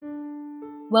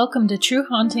Welcome to True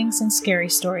Hauntings and Scary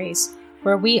Stories,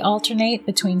 where we alternate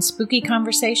between spooky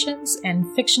conversations and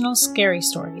fictional scary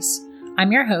stories.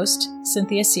 I'm your host,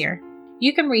 Cynthia Sear.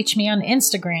 You can reach me on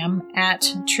Instagram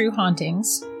at True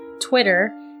Hauntings,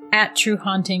 Twitter at True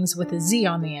Hauntings with a Z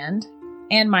on the end,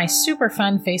 and my super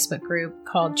fun Facebook group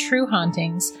called True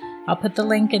Hauntings. I'll put the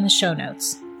link in the show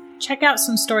notes. Check out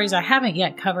some stories I haven't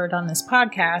yet covered on this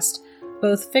podcast,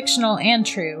 both fictional and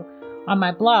true, on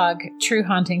my blog,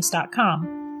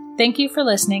 truehauntings.com. Thank you for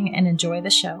listening and enjoy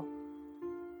the show.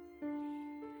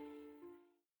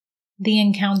 The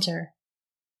Encounter.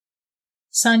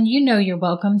 Son, you know you're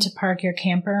welcome to park your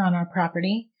camper on our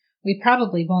property. We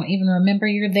probably won't even remember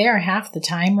you're there half the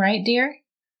time, right, dear?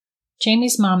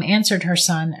 Jamie's mom answered her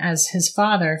son as his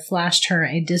father flashed her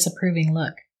a disapproving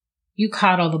look. You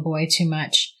coddle the boy too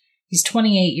much. He's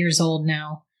 28 years old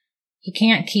now. He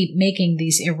can't keep making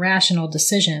these irrational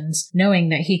decisions, knowing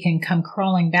that he can come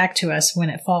crawling back to us when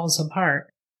it falls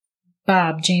apart.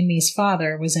 Bob, Jamie's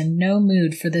father, was in no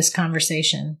mood for this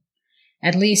conversation.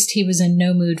 At least he was in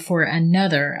no mood for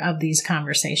another of these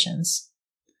conversations.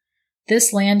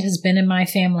 This land has been in my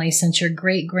family since your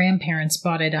great-grandparents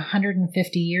bought it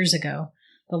 150 years ago.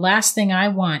 The last thing I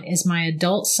want is my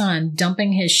adult son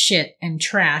dumping his shit and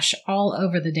trash all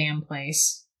over the damn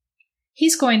place.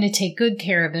 He's going to take good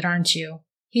care of it, aren't you?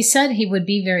 He said he would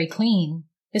be very clean.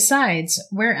 Besides,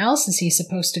 where else is he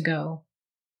supposed to go?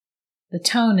 The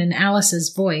tone in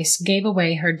Alice's voice gave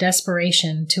away her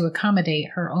desperation to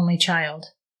accommodate her only child.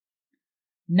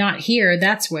 Not here,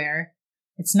 that's where.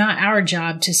 It's not our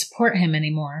job to support him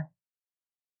anymore.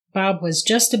 Bob was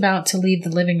just about to leave the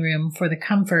living room for the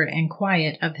comfort and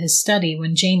quiet of his study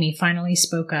when Jamie finally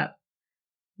spoke up.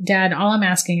 Dad, all I'm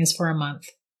asking is for a month.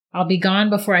 I'll be gone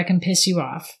before I can piss you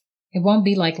off. It won't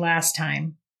be like last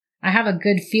time. I have a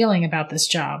good feeling about this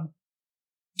job.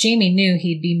 Jamie knew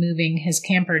he'd be moving his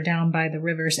camper down by the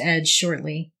river's edge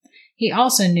shortly. He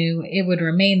also knew it would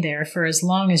remain there for as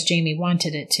long as Jamie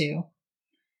wanted it to.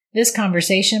 This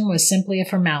conversation was simply a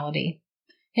formality.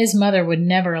 His mother would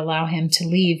never allow him to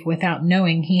leave without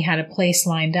knowing he had a place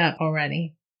lined up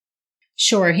already.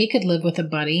 Sure, he could live with a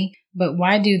buddy, but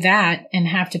why do that and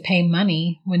have to pay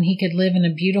money when he could live in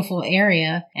a beautiful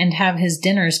area and have his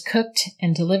dinners cooked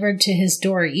and delivered to his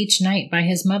door each night by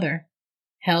his mother?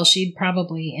 Hell, she'd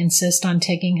probably insist on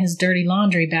taking his dirty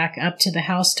laundry back up to the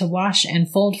house to wash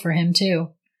and fold for him,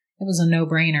 too. It was a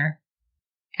no-brainer.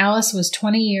 Alice was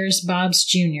 20 years Bob's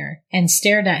junior and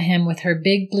stared at him with her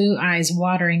big blue eyes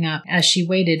watering up as she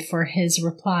waited for his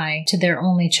reply to their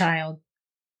only child.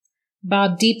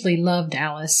 Bob deeply loved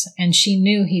Alice, and she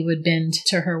knew he would bend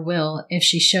to her will if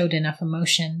she showed enough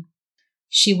emotion.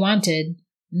 She needed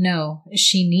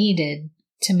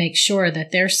to make sure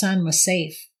that their son was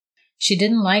safe. She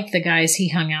didn't like the guys he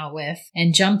hung out with,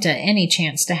 and jumped at any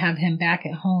chance to have him back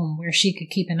at home where she could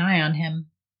keep an eye on him.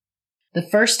 The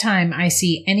first time I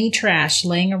see any trash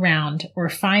laying around or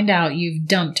find out you've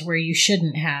dumped where you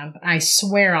shouldn't have, I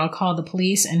swear I'll call the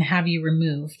police and have you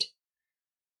removed.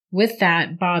 With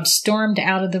that, Bob stormed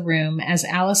out of the room as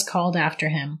Alice called after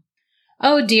him.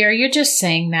 Oh dear, you're just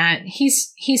saying that.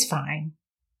 He's fine.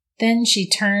 Then she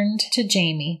turned to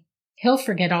Jamie. He'll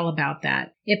forget all about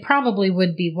that. It probably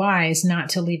would be wise not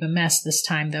to leave a mess this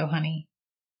time, though, honey.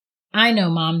 I know,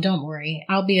 Mom, don't worry.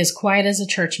 I'll be as quiet as a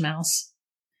church mouse.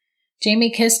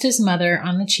 Jamie kissed his mother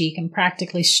on the cheek and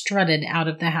practically strutted out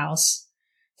of the house.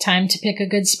 Time to pick a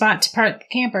good spot to park the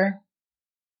camper.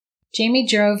 Jamie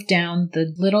drove down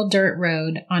the little dirt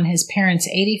road on his parents'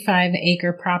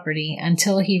 85-acre property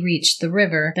until he reached the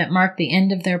river that marked the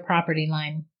end of their property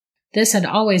line. This had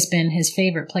always been his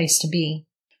favorite place to be.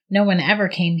 No one ever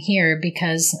came here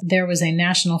because there was a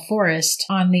national forest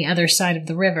on the other side of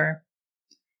the river.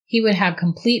 He would have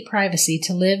complete privacy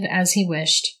to live as he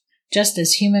wished, just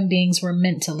as human beings were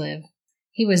meant to live.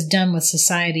 He was done with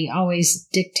society always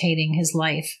dictating his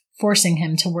life, forcing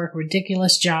him to work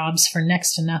ridiculous jobs for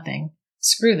next to nothing.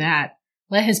 Screw that.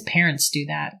 Let his parents do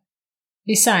that.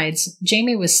 Besides,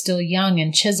 Jamie was still young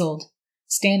and chiseled,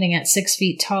 standing at 6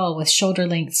 feet tall with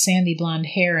shoulder-length sandy blonde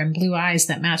hair and blue eyes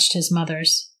that matched his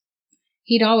mother's.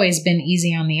 He'd always been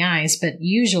easy on the eyes, but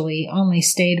usually only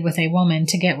stayed with a woman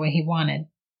to get what he wanted.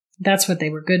 That's what they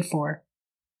were good for.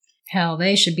 Hell,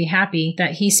 they should be happy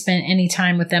that he spent any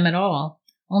time with them at all.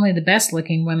 Only the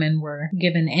best-looking women were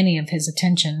given any of his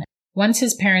attention. Once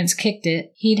his parents kicked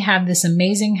it, he'd have this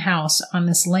amazing house on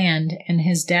this land and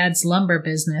his dad's lumber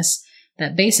business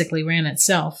that basically ran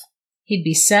itself. He'd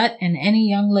be set, and any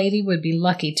young lady would be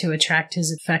lucky to attract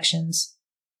his affections.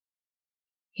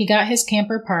 He got his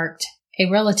camper parked, a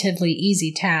relatively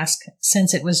easy task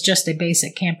since it was just a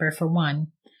basic camper for one.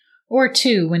 or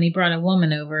 2 when he brought a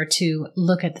woman over to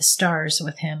look at the stars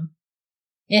with him.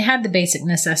 It had the basic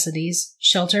necessities: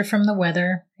 shelter from the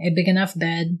weather, a big enough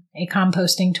bed, a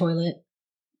composting toilet.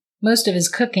 Most of his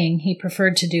cooking he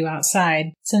preferred to do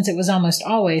outside, since it was almost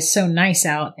always so nice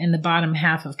out in the bottom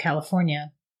half of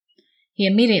California. He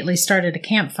immediately started a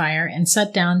campfire and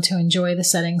sat down to enjoy the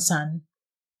setting sun.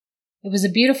 It was a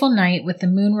beautiful night with the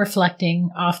moon reflecting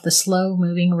off the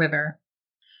slow-moving river.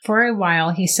 For a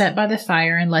while he sat by the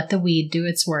fire and let the weed do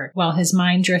its work, while his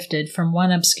mind drifted from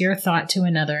one obscure thought to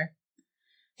another.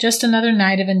 Just another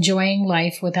night of enjoying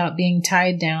life without being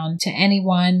tied down to any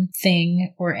one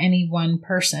thing or any one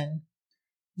person.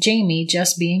 Jamie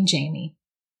just being Jamie.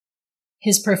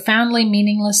 His profoundly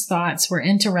meaningless thoughts were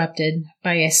interrupted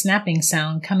by a snapping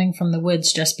sound coming from the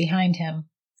woods just behind him.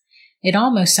 It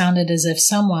almost sounded as if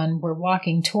someone were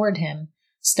walking toward him,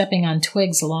 stepping on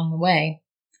twigs along the way.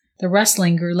 The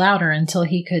rustling grew louder until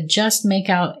he could just make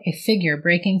out a figure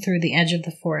breaking through the edge of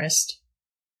the forest.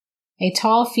 A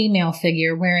tall female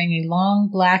figure wearing a long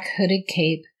black hooded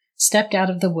cape stepped out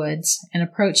of the woods and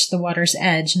approached the water's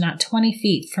edge not 20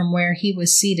 feet from where he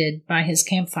was seated by his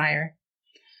campfire.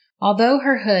 Although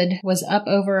her hood was up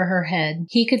over her head,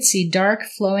 he could see dark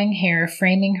flowing hair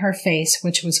framing her face,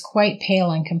 which was quite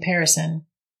pale in comparison.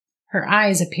 Her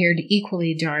eyes appeared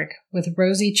equally dark, with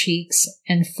rosy cheeks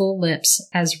and full lips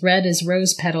as red as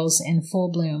rose petals in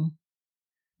full bloom.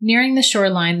 Nearing the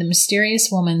shoreline, the mysterious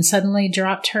woman suddenly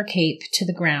dropped her cape to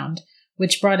the ground,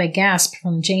 which brought a gasp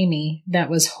from Jamie that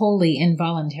was wholly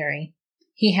involuntary.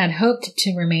 He had hoped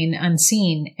to remain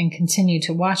unseen and continue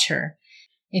to watch her.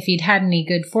 If he'd had any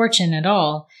good fortune at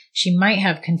all, she might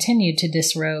have continued to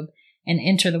disrobe and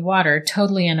enter the water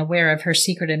totally unaware of her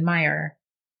secret admirer.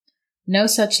 No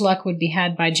such luck would be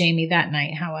had by Jamie that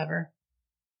night, however.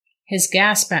 His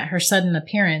gasp at her sudden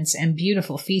appearance and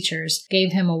beautiful features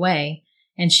gave him away,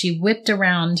 and she whipped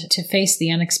around to face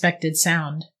the unexpected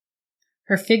sound.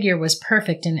 Her figure was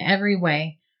perfect in every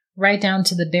way, right down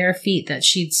to the bare feet that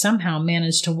she'd somehow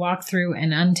managed to walk through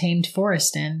an untamed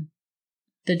forest in.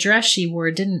 The dress she wore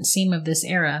didn't seem of this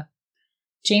era.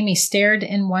 Jamie stared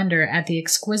in wonder at the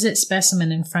exquisite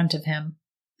specimen in front of him.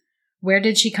 Where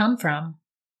did she come from?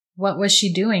 What was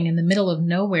she doing in the middle of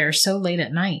nowhere so late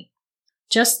at night?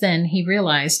 Just then he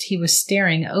realized he was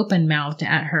staring open-mouthed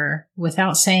at her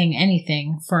without saying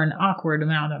anything for an awkward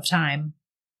amount of time.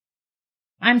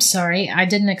 "I'm sorry, I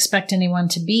didn't expect anyone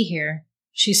to be here."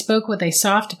 She spoke with a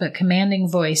soft but commanding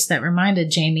voice that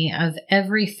reminded Jamie of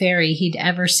every fairy he'd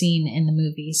ever seen in the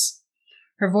movies.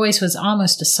 Her voice was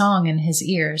almost a song in his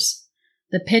ears.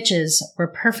 The pitches were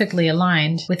perfectly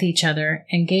aligned with each other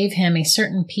and gave him a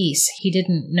certain peace he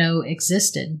didn't know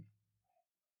existed.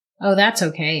 "Oh, that's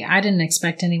okay. I didn't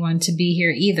expect anyone to be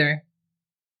here either."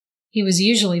 He was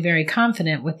usually very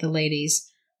confident with the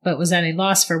ladies, but was at a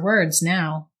loss for words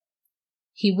now.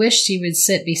 He wished she would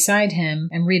sit beside him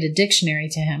and read a dictionary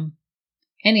to him.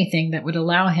 Anything that would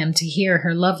allow him to hear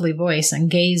her lovely voice and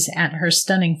gaze at her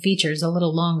stunning features a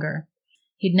little longer.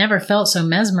 He'd never felt so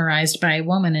mesmerized by a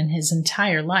woman in his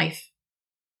entire life.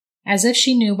 As if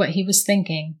she knew what he was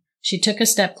thinking, she took a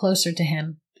step closer to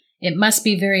him. "It must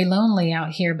be very lonely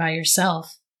out here by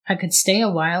yourself. I could stay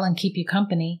a while and keep you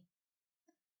company."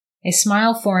 A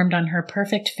smile formed on her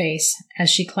perfect face as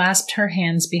she clasped her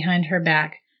hands behind her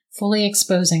back, fully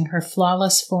exposing her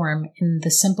flawless form in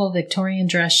the simple Victorian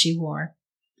dress she wore.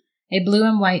 A blue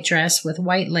and white dress with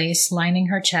white lace lining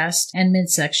her chest and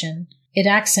midsection. It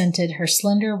accented her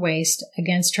slender waist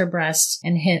against her breasts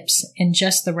and hips in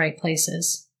just the right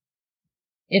places.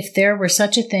 If there were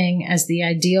such a thing as the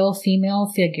ideal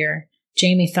female figure,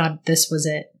 Jamie thought this was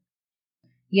it.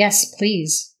 "Yes,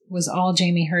 please," was all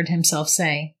Jamie heard himself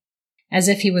say, as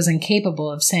if he was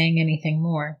incapable of saying anything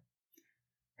more.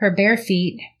 Her bare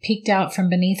feet peeked out from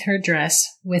beneath her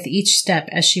dress with each step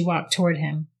as she walked toward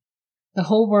him. The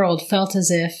whole world felt as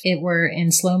if it were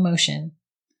in slow motion.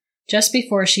 Just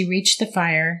before she reached the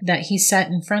fire that he sat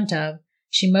in front of,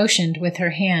 she motioned with her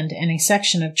hand and a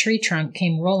section of tree trunk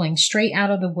came rolling straight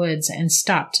out of the woods and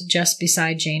stopped just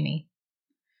beside Jamie.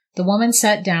 The woman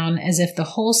sat down as if the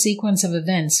whole sequence of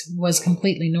events was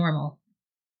completely normal.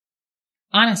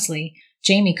 Honestly,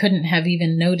 Jamie couldn't have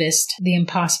even noticed the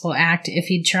impossible act if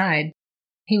he'd tried.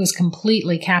 He was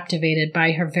completely captivated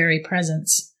by her very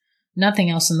presence. Nothing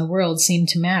else in the world seemed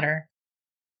to matter.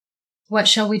 "What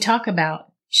shall we talk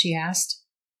about?" she asked.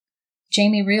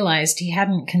 Jamie realized he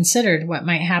hadn't considered what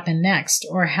might happen next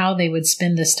or how they would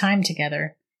spend this time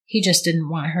together. He just didn't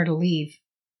want her to leave.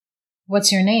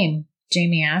 "What's your name?"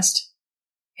 Jamie asked.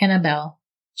 "Annabelle,"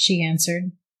 she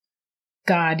answered.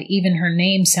 God, even her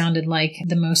name sounded like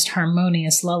the most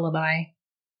harmonious lullaby.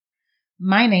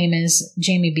 My name is,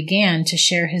 Jamie began to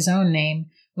share his own name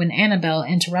when Annabel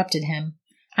interrupted him.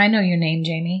 I know your name,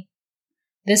 Jamie.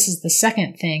 This is the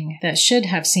second thing that should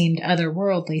have seemed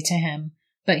otherworldly to him,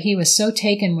 but he was so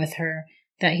taken with her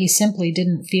that he simply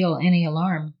didn't feel any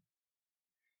alarm.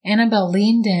 Annabel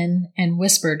leaned in and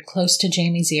whispered close to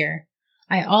Jamie's ear,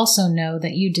 I also know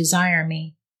that you desire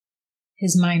me.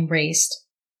 His mind raced.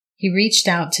 He reached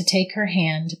out to take her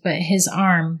hand, but his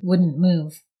arm wouldn't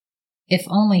move. If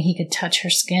only he could touch her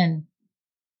skin.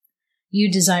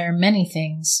 You desire many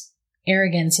things.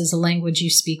 Arrogance is a language you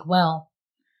speak well.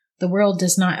 The world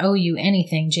does not owe you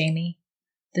anything, Jamie.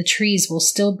 The trees will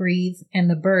still breathe and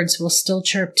the birds will still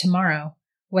chirp tomorrow,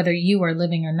 whether you are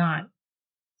living or not.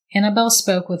 Annabel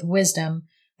spoke with wisdom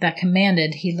that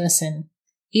commanded he listen,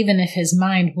 even if his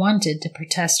mind wanted to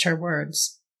protest her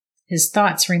words. His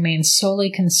thoughts remained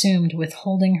solely consumed with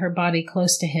holding her body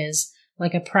close to his,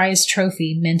 like a prized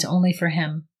trophy meant only for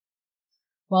him.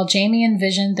 While Jamie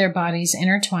envisioned their bodies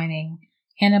intertwining,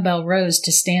 Annabel rose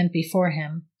to stand before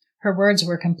him. Her words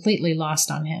were completely lost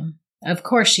on him. Of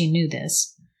course she knew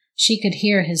this. She could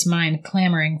hear his mind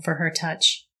clamoring for her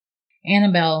touch.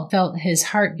 Annabel felt his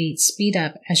heartbeat speed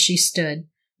up as she stood,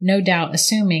 no doubt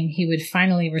assuming he would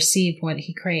finally receive what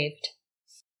he craved.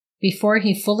 Before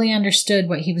he fully understood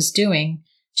what he was doing,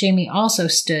 Jamie also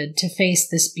stood to face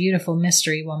this beautiful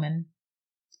mystery woman.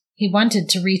 He wanted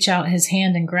to reach out his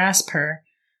hand and grasp her,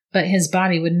 but his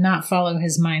body would not follow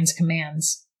his mind's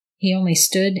commands. He only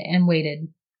stood and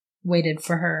waited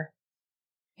for her.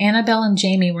 Annabel and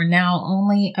Jamie were now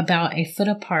only about a foot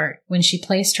apart when she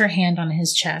placed her hand on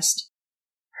his chest.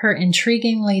 Her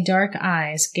intriguingly dark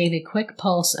eyes gave a quick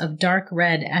pulse of dark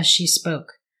red as she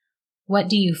spoke. What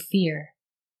do you fear?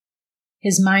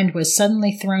 His mind was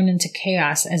suddenly thrown into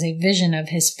chaos as a vision of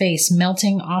his face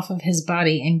melting off of his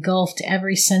body engulfed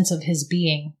every sense of his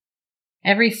being.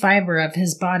 Every fiber of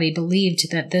his body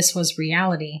believed that this was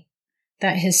reality,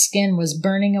 that his skin was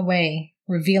burning away,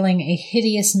 revealing a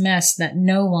hideous mess that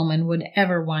no woman would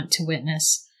ever want to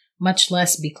witness, much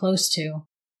less be close to.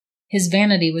 His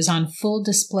vanity was on full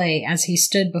display as he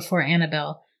stood before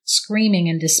Annabel, screaming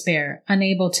in despair,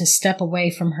 unable to step away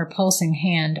from her pulsing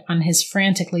hand on his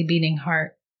frantically beating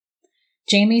heart.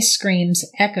 Jamie's screams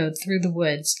echoed through the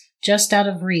woods, just out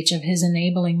of reach of his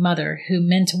enabling mother, who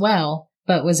meant well,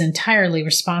 but was entirely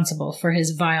responsible for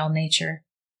his vile nature.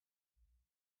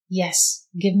 Yes,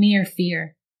 give me your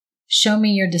fear. Show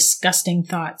me your disgusting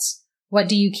thoughts. What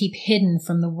do you keep hidden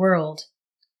from the world?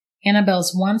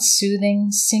 Annabel's once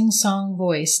soothing, sing-song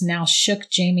voice now shook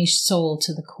Jamie's soul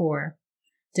to the core,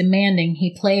 demanding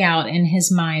he play out in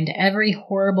his mind every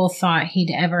horrible thought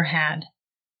he'd ever had.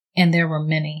 And there were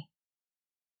many.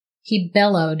 He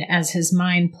bellowed as his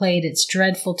mind played its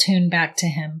dreadful tune back to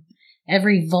him,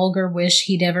 every vulgar wish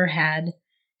he'd ever had,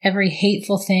 every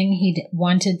hateful thing he'd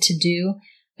wanted to do,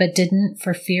 but didn't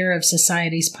for fear of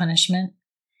society's punishment.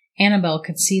 Annabel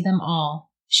could see them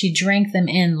all. She drank them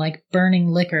in like burning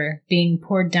liquor being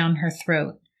poured down her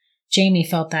throat. Jamie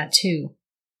felt that too.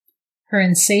 Her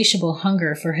insatiable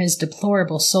hunger for his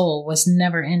deplorable soul was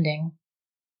never ending.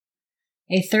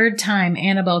 A third time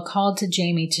Annabel called to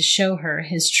Jamie to show her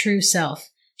his true self.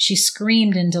 She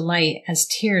screamed in delight as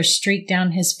tears streaked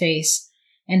down his face,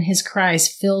 and his cries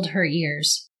filled her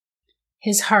ears.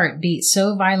 His heart beat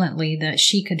so violently that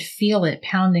she could feel it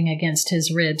pounding against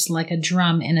his ribs like a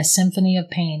drum in a symphony of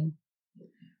pain.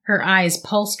 Her eyes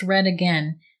pulsed red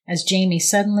again as Jamie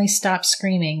suddenly stopped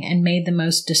screaming and made the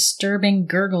most disturbing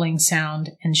gurgling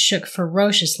sound and shook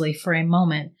ferociously for a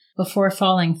moment before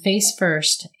falling face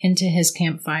first into his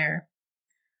campfire.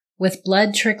 With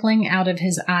blood trickling out of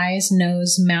his eyes,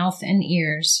 nose, mouth, and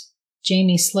ears,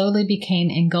 Jamie slowly became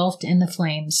engulfed in the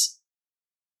flames.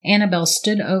 Annabel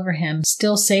stood over him,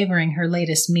 still savoring her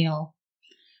latest meal.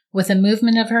 With a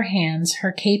movement of her hands,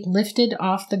 her cape lifted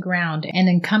off the ground and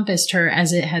encompassed her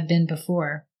as it had been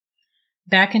before.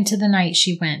 Back into the night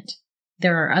she went.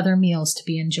 There are other meals to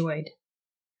be enjoyed.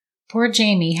 Poor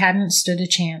Jamie hadn't stood a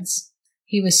chance.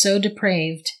 He was so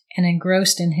depraved and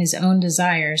engrossed in his own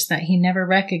desires that he never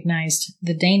recognized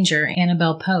the danger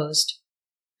Annabel posed.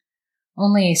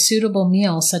 Only a suitable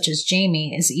meal such as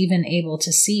Jamie is even able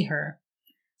to see her.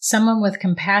 Someone with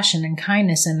compassion and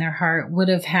kindness in their heart would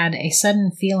have had a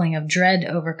sudden feeling of dread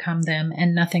overcome them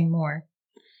and nothing more.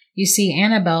 You see,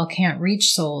 Annabel can't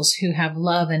reach souls who have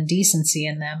love and decency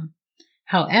in them.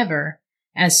 However,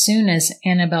 as soon as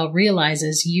Annabel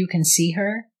realizes you can see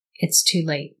her, it's too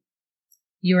late.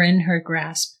 You're in her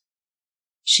grasp.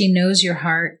 She knows your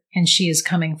heart, and she is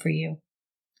coming for you.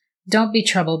 Don't be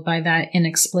troubled by that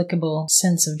inexplicable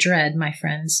sense of dread, my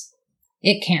friends.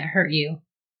 It can't hurt you.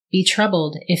 Be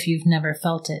troubled if you've never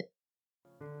felt it.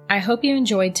 I hope you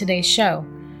enjoyed today's show.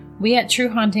 We at True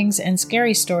Hauntings and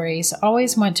Scary Stories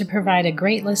always want to provide a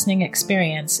great listening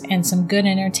experience and some good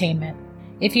entertainment.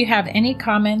 If you have any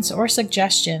comments or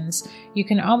suggestions, you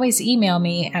can always email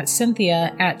me at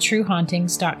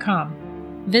cynthia@truehauntings.com.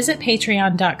 Visit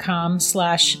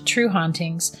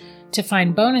patreon.com/truehauntings to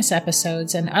find bonus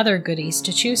episodes and other goodies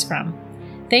to choose from.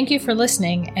 Thank you for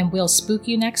listening, and we'll spook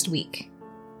you next week.